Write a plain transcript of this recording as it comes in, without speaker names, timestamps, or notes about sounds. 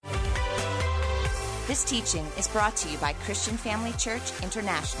This teaching is brought to you by Christian Family Church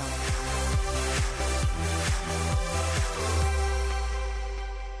International.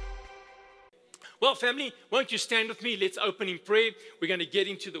 Well, family, won't you stand with me? Let's open in prayer. We're going to get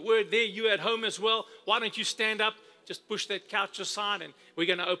into the word there. You at home as well. Why don't you stand up? Just push that couch aside and we're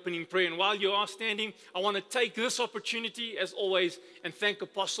going to open in prayer. And while you are standing, I want to take this opportunity, as always, and thank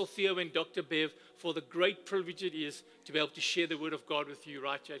Apostle Theo and Dr. Bev for the great privilege it is to be able to share the word of God with you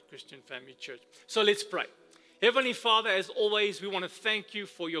right here at Christian Family Church. So let's pray. Heavenly Father, as always, we want to thank you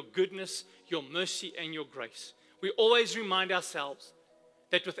for your goodness, your mercy, and your grace. We always remind ourselves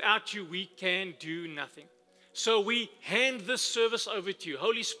that without you, we can do nothing. So we hand this service over to you.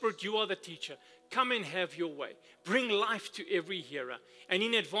 Holy Spirit, you are the teacher. Come and have your way. Bring life to every hearer. And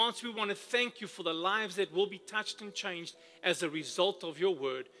in advance, we want to thank you for the lives that will be touched and changed as a result of your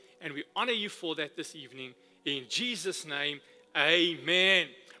word. And we honor you for that this evening. In Jesus' name, amen.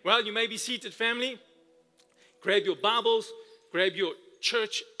 Well, you may be seated, family. Grab your Bibles. Grab your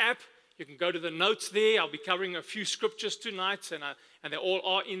church app. You can go to the notes there. I'll be covering a few scriptures tonight, and they all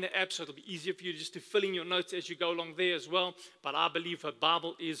are in the app, so it'll be easier for you just to fill in your notes as you go along there as well. But I believe a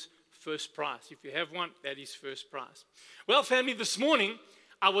Bible is first prize. If you have one, that is first prize. Well, family, this morning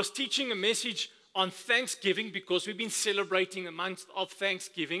I was teaching a message on Thanksgiving because we've been celebrating a month of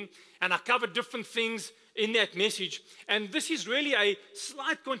Thanksgiving, and I covered different things in that message. And this is really a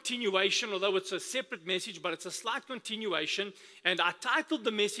slight continuation, although it's a separate message, but it's a slight continuation. And I titled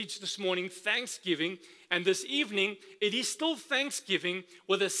the message this morning, Thanksgiving. And this evening, it is still Thanksgiving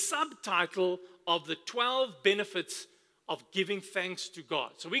with a subtitle of the 12 benefits of giving thanks to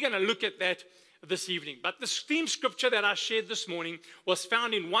God. So we're going to look at that this evening. But the theme scripture that I shared this morning was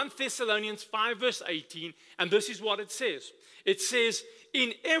found in 1 Thessalonians 5 verse 18. And this is what it says. It says,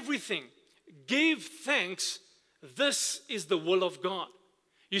 in everything, give thanks. This is the will of God.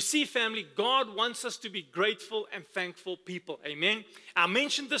 You see, family, God wants us to be grateful and thankful people. Amen. I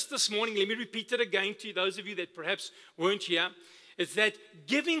mentioned this morning. Let me repeat it again to those of you that perhaps weren't here. It's that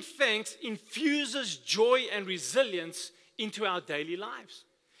giving thanks infuses joy and resilience into our daily lives.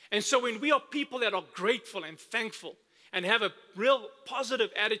 And so when we are people that are grateful and thankful and have a real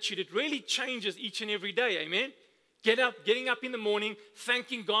positive attitude, it really changes each and every day. Amen. Getting up in the morning,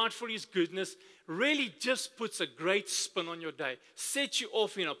 thanking God for His goodness, really just puts a great spin on your day, sets you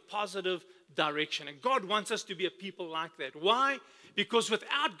off in a positive direction. And God wants us to be a people like that. Why? Because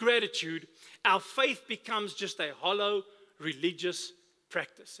without gratitude, our faith becomes just a hollow religious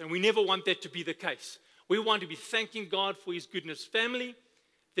practice. And we never want that to be the case. We want to be thanking God for His goodness. Family,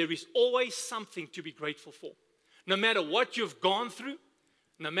 there is always something to be grateful for. No matter what you've gone through,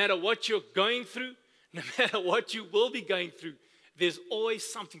 no matter what you're going through, no matter what you will be going through, there's always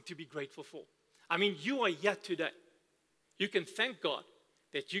something to be grateful for. I mean, you are here today. You can thank God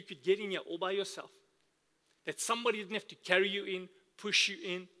that you could get in here all by yourself, that somebody didn't have to carry you in, push you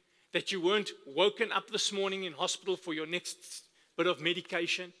in, that you weren't woken up this morning in hospital for your next bit of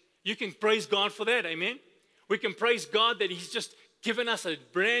medication. You can praise God for that, amen? We can praise God that He's just given us a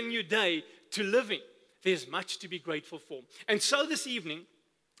brand new day to live in. There's much to be grateful for. And so this evening,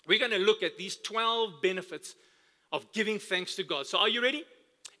 we're going to look at these 12 benefits of giving thanks to God. So are you ready?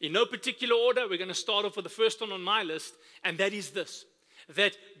 In no particular order, we're going to start off with the first one on my list, and that is this,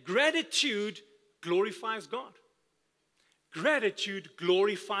 that gratitude glorifies God. Gratitude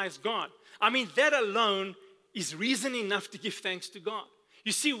glorifies God. I mean, that alone is reason enough to give thanks to God.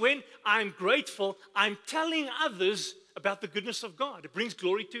 You see, when I'm grateful, I'm telling others about the goodness of God. It brings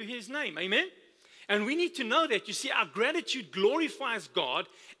glory to His name. Amen? And we need to know that. You see, our gratitude glorifies God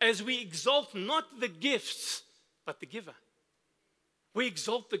as we exalt not the gifts, but the giver. We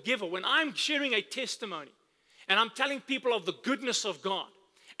exalt the giver. When I'm sharing a testimony and I'm telling people of the goodness of God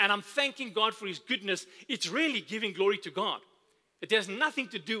and I'm thanking God for His goodness, it's really giving glory to God. It has nothing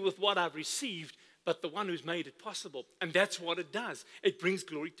to do with what I've received, but the one who's made it possible. And that's what it does. It brings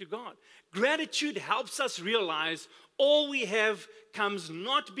glory to God. Gratitude helps us realize all we have comes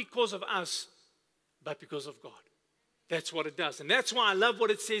not because of us, but because of God. That's what it does. And that's why I love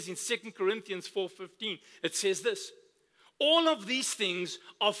what it says in 2 Corinthians 4:15. It says this, all of these things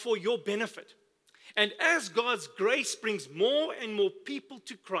are for your benefit. And as God's grace brings more and more people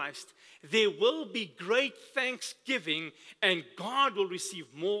to Christ, there will be great thanksgiving and God will receive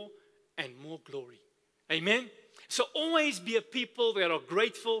more and more glory. Amen? So always be a people that are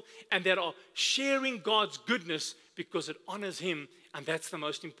grateful and that are sharing God's goodness because it honors Him, and that's the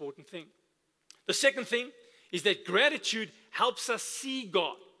most important thing. The second thing is that gratitude helps us see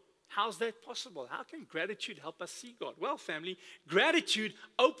God. How's that possible? How can gratitude help us see God? Well, family, gratitude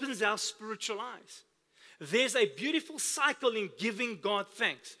opens our spiritual eyes. there's a beautiful cycle in giving God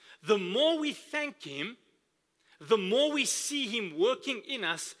thanks. The more we thank Him, the more we see Him working in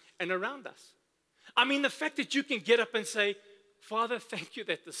us and around us. I mean, the fact that you can get up and say, Father, thank you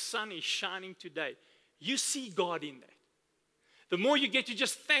that the sun is shining today. You see God in that. The more you get to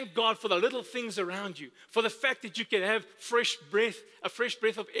just thank God for the little things around you, for the fact that you can have a fresh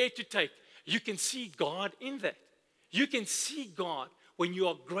breath of air to take, you can see God in that. You can see God when you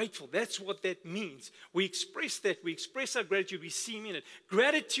are grateful. That's what that means. We express that. We express our gratitude. We see Him in it.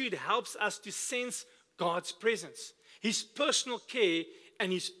 Gratitude helps us to sense God's presence, His personal care,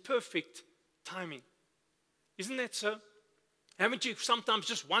 and His perfect timing. Isn't that so? Haven't you sometimes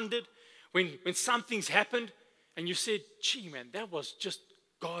just wondered when something's happened and you said, gee, man, that was just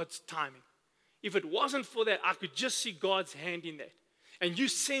God's timing. If it wasn't for that, I could just see God's hand in that. And you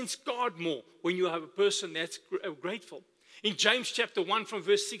sense God more when you have a person that's grateful. In James chapter 1 from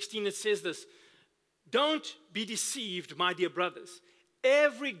verse 16, it says this, don't be deceived, my dear brothers.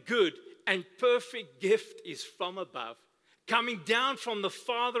 Every good and perfect gift is from above, coming down from the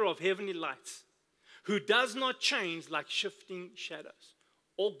Father of heavenly lights, who does not change like shifting shadows.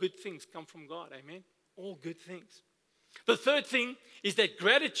 All good things come from God, amen? All good things. The third thing is that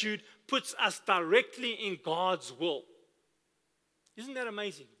gratitude puts us directly in God's will. Isn't that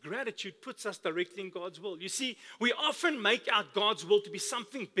amazing? Gratitude puts us directly in God's will. You see, we often make out God's will to be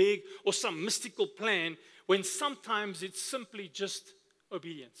something big or some mystical plan when sometimes it's simply just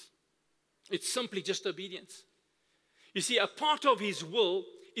obedience. It's simply just obedience. You see, a part of His will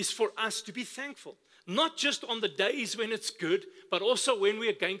is for us to be thankful. Not just on the days when it's good, but also when we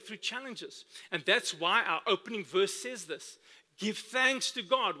are going through challenges. And that's why our opening verse says this. Give thanks to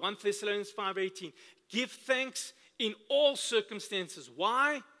God. 1 Thessalonians 5:18. Give thanks in all circumstances.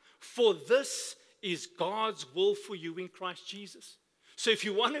 Why? For this is God's will for you in Christ Jesus. So if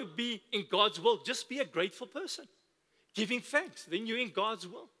you want to be in God's will, just be a grateful person. Giving thanks. Then you're in God's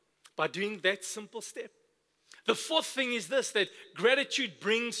will by doing that simple step. The fourth thing is this, that gratitude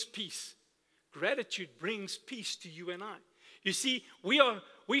brings peace. Gratitude brings peace to you and I. You see,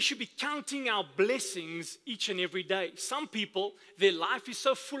 we should be counting our blessings each and every day. Some people, their life is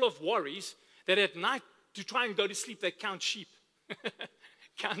so full of worries that at night to try and go to sleep, they count sheep.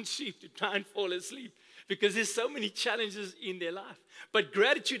 Count sheep to try and fall asleep because there's so many challenges in their life. But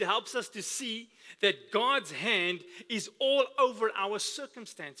gratitude helps us to see that God's hand is all over our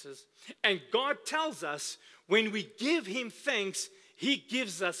circumstances. And God tells us when we give Him thanks, He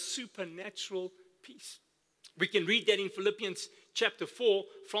gives us supernatural peace. We can read that in Philippians chapter 4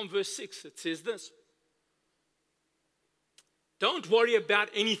 from verse 6. It says this. Don't worry about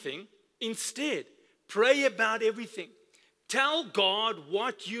anything. Instead, pray about everything. Tell God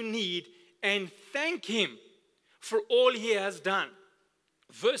what you need and thank Him for all He has done.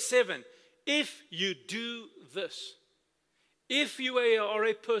 Verse 7. If you do this, if you are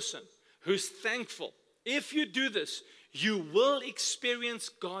a person who's thankful, if you do this, you will experience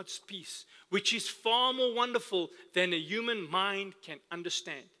God's peace, which is far more wonderful than a human mind can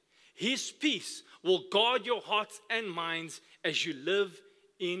understand. His peace will guard your hearts and minds as you live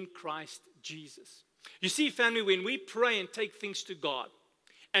in Christ Jesus. You see, family, when we pray and take things to God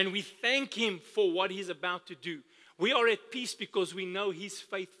and we thank Him for what He's about to do, we are at peace because we know He's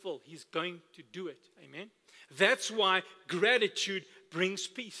faithful. He's going to do it. Amen? That's why gratitude brings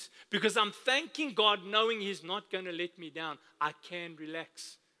peace. Because I'm thanking God knowing He's not going to let me down. I can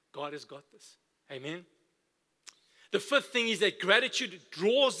relax. God has got this. Amen? The fifth thing is that gratitude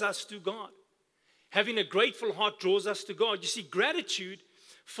draws us to God. Having a grateful heart draws us to God. You see, gratitude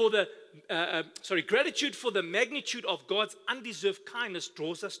for the magnitude of God's undeserved kindness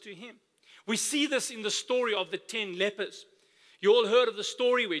draws us to Him. We see this in the story of the 10 lepers. You all heard of the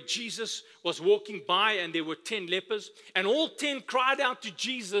story where Jesus was walking by and there were 10 lepers, and all 10 cried out to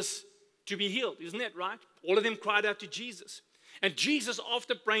Jesus to be healed. Isn't that right? All of them cried out to Jesus. And Jesus,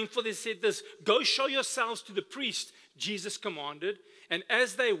 after praying for them, said this, go show yourselves to the priest, Jesus commanded. And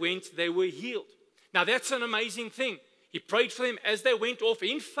as they went, they were healed. Now that's an amazing thing. He prayed for them. As they went off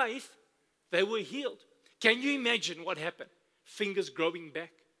in faith, they were healed. Can you imagine what happened? Fingers growing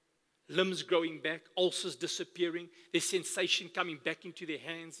back, limbs growing back, ulcers disappearing, their sensation coming back into their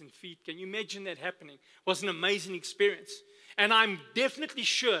hands and feet. Can you imagine that happening? It was an amazing experience. And I'm definitely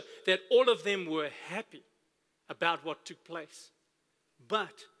sure that all of them were happy about what took place.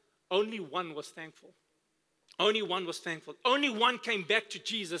 But only one was thankful. Only one was thankful. Only one came back to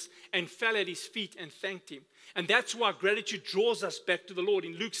Jesus and fell at His feet and thanked Him. And that's why gratitude draws us back to the Lord.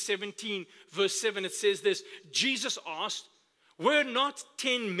 In Luke 17, verse 7, it says this, Jesus asked, were not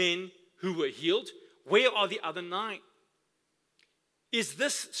 10 men who were healed? Where are the other 9? is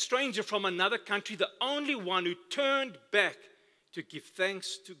this stranger from another country the only one who turned back to give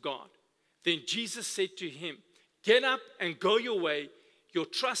thanks to God? Then Jesus said to him, get up and go your way. Your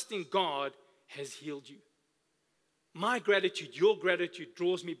trust in God has healed you. My gratitude, your gratitude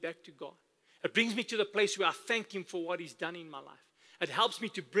draws me back to God. It brings me to the place where I thank Him for what He's done in my life. It helps me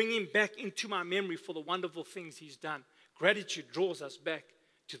to bring Him back into my memory for the wonderful things He's done. Gratitude draws us back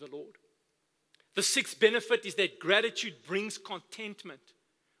to the Lord. The sixth benefit is that gratitude brings contentment.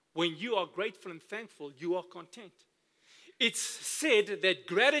 When you are grateful and thankful, you are content. It's said that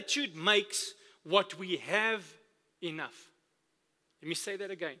gratitude makes what we have enough. Let me say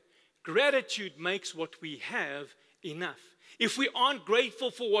that again. Gratitude makes what we have enough. If we aren't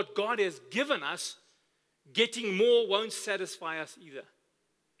grateful for what God has given us, getting more won't satisfy us either.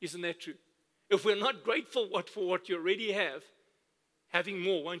 Isn't that true? If we're not grateful for what you already have, having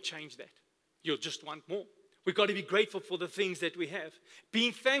more won't change that. You'll just want more. We've got to be grateful for the things that we have.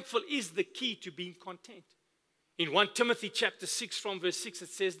 Being thankful is the key to being content. In 1 Timothy chapter 6 from verse 6 it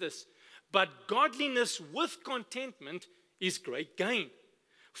says this, but godliness with contentment is great gain.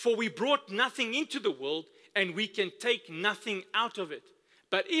 For we brought nothing into the world and we can take nothing out of it.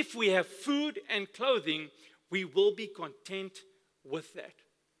 But if we have food and clothing, we will be content with that.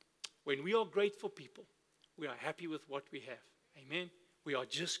 When we are grateful people, we are happy with what we have. Amen. We are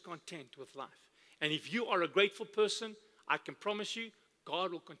just content with life. And if you are a grateful person, I can promise you,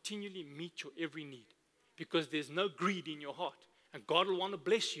 God will continually meet your every need. Because there's no greed in your heart. And God will want to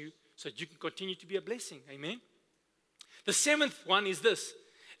bless you so that you can continue to be a blessing. Amen. The seventh one is this,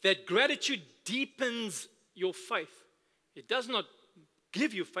 that gratitude deepens your faith. It does not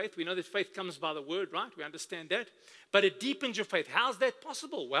give you faith. We know that faith comes by the word, right? We understand that. But it deepens your faith. How's that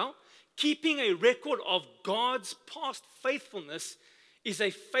possible? Well, keeping a record of God's past faithfulness is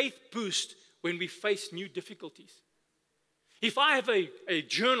a faith boost when we face new difficulties. If I have a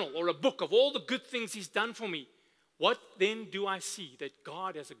journal or a book of all the good things He's done for me, what then do I see? That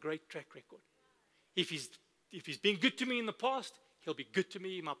God has a great track record. If He's been good to me in the past, He'll be good to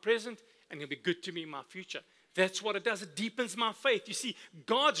me in my present, and He'll be good to me in my future. That's what it does. It deepens my faith. You see,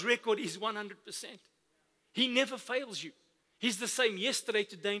 God's record is 100%. He never fails you. He's the same yesterday,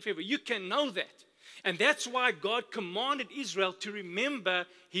 today, and forever. You can know that. And that's why God commanded Israel to remember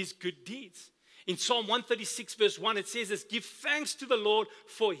His good deeds. In Psalm 136 verse 1 it says this, give thanks to the Lord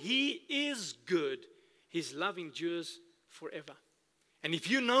for He is good. His love endures forever. And if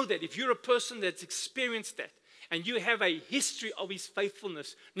you know that, if you're a person that's experienced that, and you have a history of His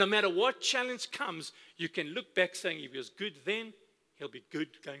faithfulness, no matter what challenge comes, you can look back saying, if He was good then, He'll be good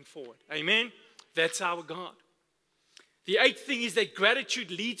going forward. Amen? That's our God. The eighth thing is that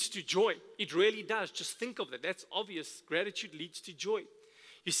gratitude leads to joy. It really does. Just think of that. That's obvious. Gratitude leads to joy.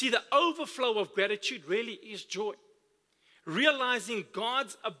 You see, the overflow of gratitude really is joy. Realizing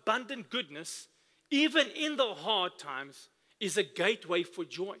God's abundant goodness, even in the hard times, is a gateway for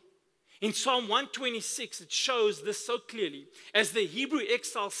joy. In Psalm 126, it shows this so clearly. As the Hebrew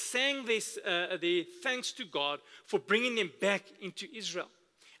exiles sang their thanks to God for bringing them back into Israel.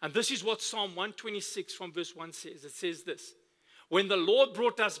 And this is what Psalm 126 from verse 1 says. It says this, when the Lord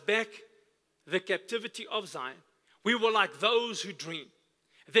brought us back the captivity of Zion, we were like those who dream.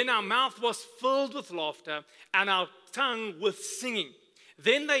 Then our mouth was filled with laughter and our tongue with singing.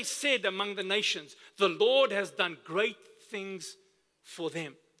 Then they said among the nations, the Lord has done great things for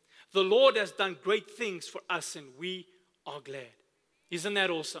them. The Lord has done great things for us and we are glad. Isn't that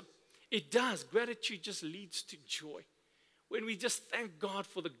awesome? It does. Gratitude just leads to joy. When we just thank God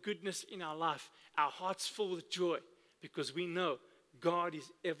for the goodness in our life, our hearts fill with joy because we know God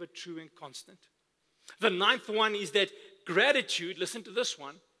is ever true and constant. The ninth one is that gratitude, listen to this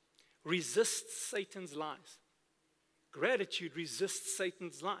one, resists Satan's lies. Gratitude resists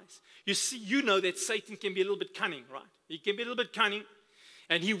Satan's lies. You see, you know that Satan can be a little bit cunning, right? He can be a little bit cunning.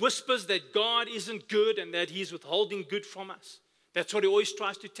 And he whispers that God isn't good and that He's withholding good from us. That's what he always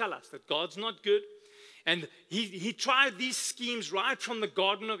tries to tell us, that God's not good. And he tried these schemes right from the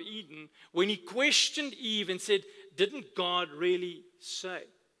Garden of Eden when he questioned Eve and said, didn't God really say,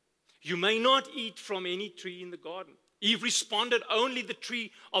 you may not eat from any tree in the garden? Eve responded, only the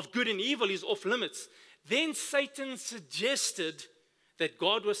tree of good and evil is off limits. Then Satan suggested that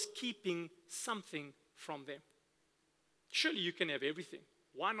God was keeping something from them. Surely you can have everything.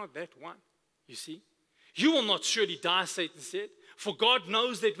 Why not that one? You see? You will not surely die, Satan said. For God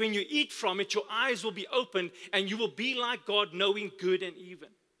knows that when you eat from it, your eyes will be opened and you will be like God, knowing good and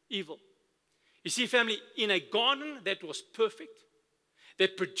evil. You see, family, in a garden that was perfect,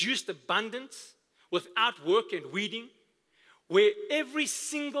 that produced abundance without work and weeding, where every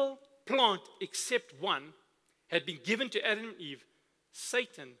single plant except one had been given to Adam and Eve,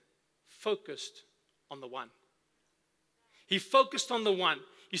 Satan focused on the one. He focused on the one.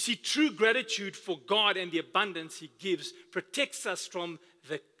 You see, true gratitude for God and the abundance He gives protects us from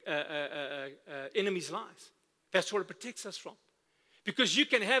the enemy's lies. That's what it protects us from. Because you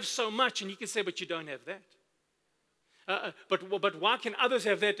can have so much and you can say, but you don't have that. But why can others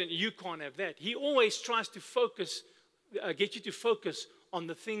have that and you can't have that? He always tries to get you to focus on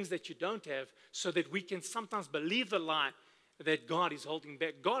the things that you don't have so that we can sometimes believe the lie that God is holding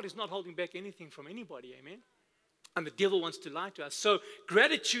back. God is not holding back anything from anybody, amen? And the devil wants to lie to us. So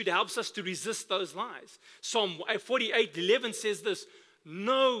gratitude helps us to resist those lies. Psalm 48:11 says this,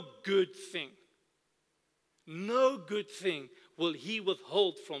 no good thing will He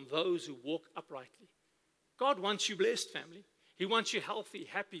withhold from those who walk uprightly. God wants you blessed, family. He wants you healthy,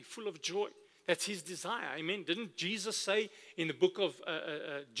 happy, full of joy. That's His desire. Amen. Didn't Jesus say in the book of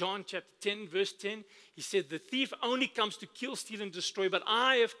John chapter 10, verse 10, He said, the thief only comes to kill, steal, and destroy, but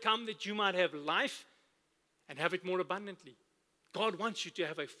I have come that you might have life and have it more abundantly. God wants you to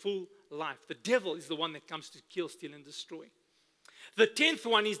have a full life. The devil is the one that comes to kill, steal, and destroy. The 10th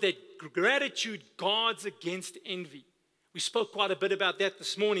one is that gratitude guards against envy. We spoke quite a bit about that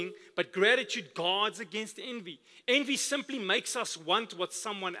this morning, but gratitude guards against envy. Envy simply makes us want what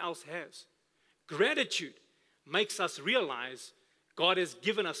someone else has. Gratitude makes us realize God has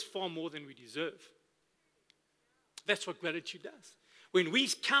given us far more than we deserve. That's what gratitude does. When we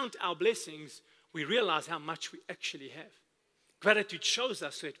count our blessings, we realize how much we actually have. Gratitude shows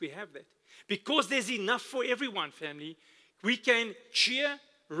us that we have that. Because there's enough for everyone, family, we can cheer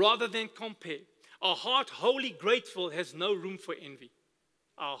rather than compare. A heart wholly grateful has no room for envy.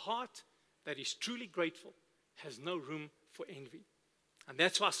 Our heart that is truly grateful has no room for envy. And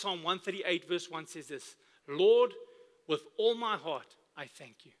that's why Psalm 138 verse 1 says this, Lord, with all my heart, I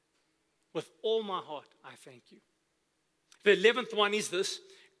thank you. With all my heart, I thank you. The 11th one is this,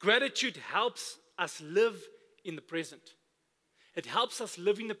 gratitude helps us live in the present. It helps us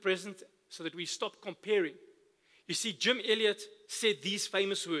live in the present so that we stop comparing. You see, Jim Elliot said these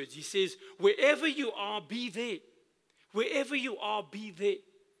famous words. He says, wherever you are, be there. Wherever you are, be there.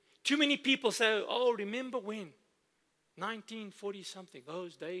 Too many people say, oh, remember when? 1940 something.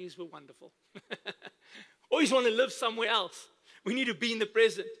 Those days were wonderful. Always want to live somewhere else. We need to be in the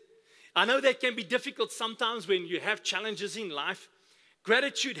present. I know that can be difficult sometimes when you have challenges in life.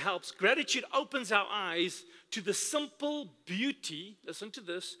 Gratitude helps. Gratitude opens our eyes to the simple beauty, listen to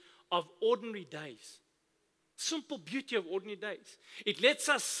this, of ordinary days. Simple beauty of ordinary days. It lets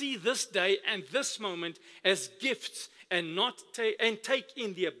us see this day and this moment as gifts and take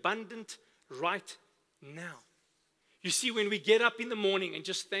in the abundant right now. You see, when we get up in the morning and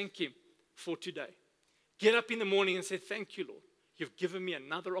just thank Him for today, get up in the morning and say, thank you, Lord. You've given me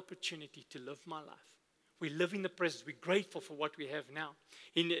another opportunity to live my life. We live in the present. We're grateful for what we have now.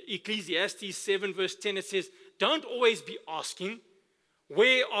 In Ecclesiastes 7 verse 10, it says, don't always be asking,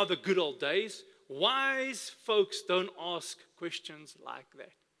 where are the good old days? Wise folks don't ask questions like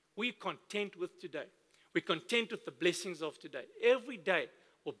that. We're content with today. We're content with the blessings of today. Every day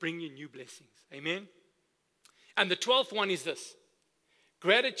will bring you new blessings. Amen? And the 12th one is this.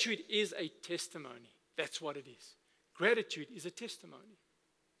 Gratitude is a testimony. That's what it is. Gratitude is a testimony.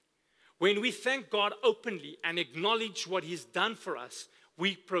 When we thank God openly and acknowledge what He's done for us,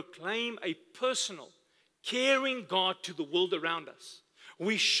 we proclaim a personal, caring God to the world around us.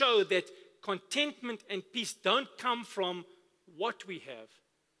 We show that contentment and peace don't come from what we have,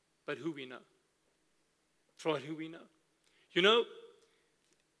 but who we know. From who we know. You know,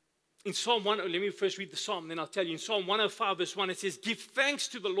 in Psalm 1, let me first read the Psalm, then I'll tell you. In Psalm 105 verse 1, it says, give thanks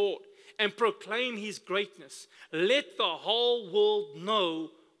to the Lord and proclaim His greatness. Let the whole world know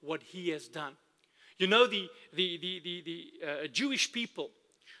what He has done. You know, the Jewish people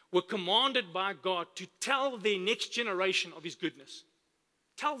were commanded by God to tell their next generation of His goodness.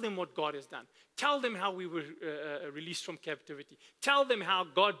 Tell them what God has done. Tell them how we were released from captivity. Tell them how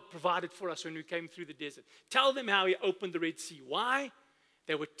God provided for us when we came through the desert. Tell them how He opened the Red Sea. Why?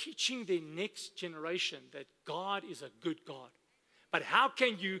 They were teaching their next generation that God is a good God. But how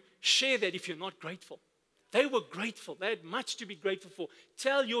can you share that if you're not grateful? They were grateful. They had much to be grateful for.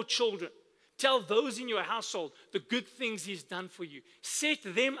 Tell your children, tell those in your household the good things He's done for you. Set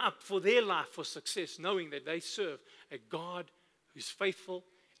them up for their life for success, knowing that they serve a God who's faithful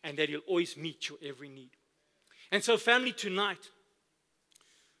and that He'll always meet your every need. And so, family, tonight,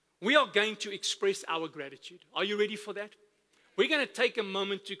 we are going to express our gratitude. Are you ready for that? We're going to take a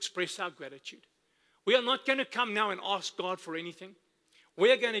moment to express our gratitude. We are not going to come now and ask God for anything.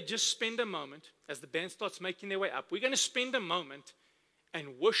 We are going to just spend a moment, as the band starts making their way up, we're going to spend a moment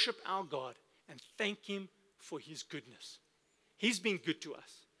and worship our God and thank Him for His goodness. He's been good to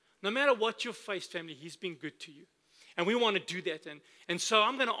us. No matter what you've faced, family, He's been good to you. And we want to do that. And so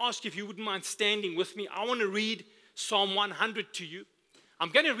I'm going to ask you if you wouldn't mind standing with me. I want to read Psalm 100 to you. I'm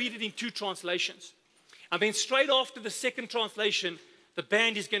going to read it in 2 translations. And then straight after the second translation, the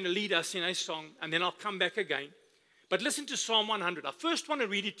band is going to lead us in a song, and then I'll come back again. But listen to Psalm 100. I first want to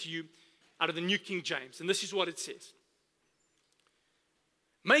read it to you out of the New King James, and this is what it says.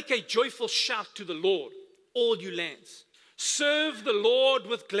 Make a joyful shout to the Lord, all you lands. Serve the Lord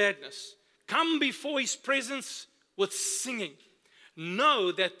with gladness. Come before His presence with singing.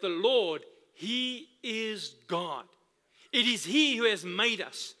 Know that the Lord, He is God. It is He who has made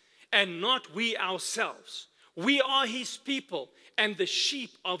us, and not we ourselves. We are His people and the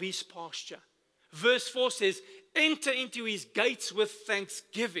sheep of His pasture. Verse 4 says, enter into His gates with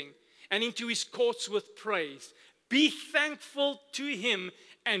thanksgiving and into His courts with praise. Be thankful to Him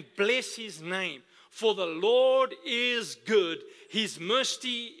and bless His name. For the Lord is good, His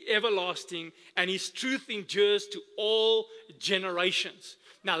mercy everlasting, and His truth endures to all generations.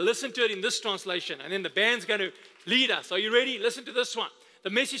 Now listen to it in this translation, and then the band's going to lead us. Are you ready? Listen to this one. The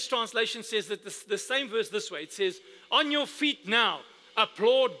Message translation says that the same verse this way. It says, on your feet now,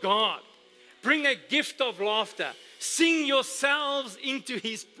 applaud God. Bring a gift of laughter. Sing yourselves into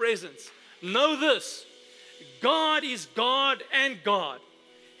His presence. Know this, God is God and God.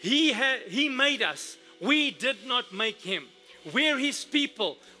 He made us. We did not make Him. We're His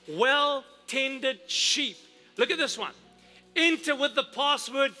people, well-tended sheep. Look at this one. Enter with the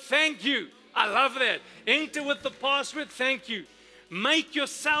password, thank you. I love that. Enter with the password, thank you. Make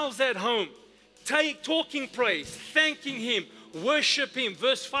yourselves at home. Talking praise, thanking Him, worship Him.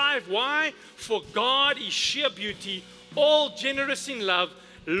 Verse 5, why? For God is sheer beauty, all generous in love,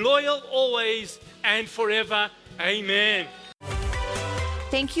 loyal always and forever. Amen.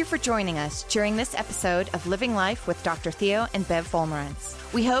 Thank you for joining us during this episode of Living Life with Dr. Theo and Bev Wolmarans.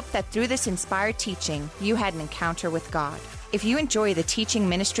 We hope that through this inspired teaching, you had an encounter with God. If you enjoy the teaching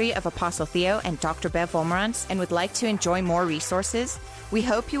ministry of Apostle Theo and Dr. Bev Wolmarans and would like to enjoy more resources, we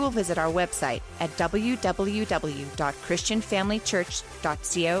hope you will visit our website at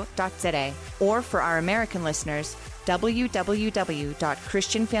www.christianfamilychurch.co.za, or for our American listeners,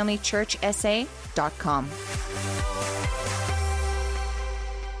 www.christianfamilychurchsa.com.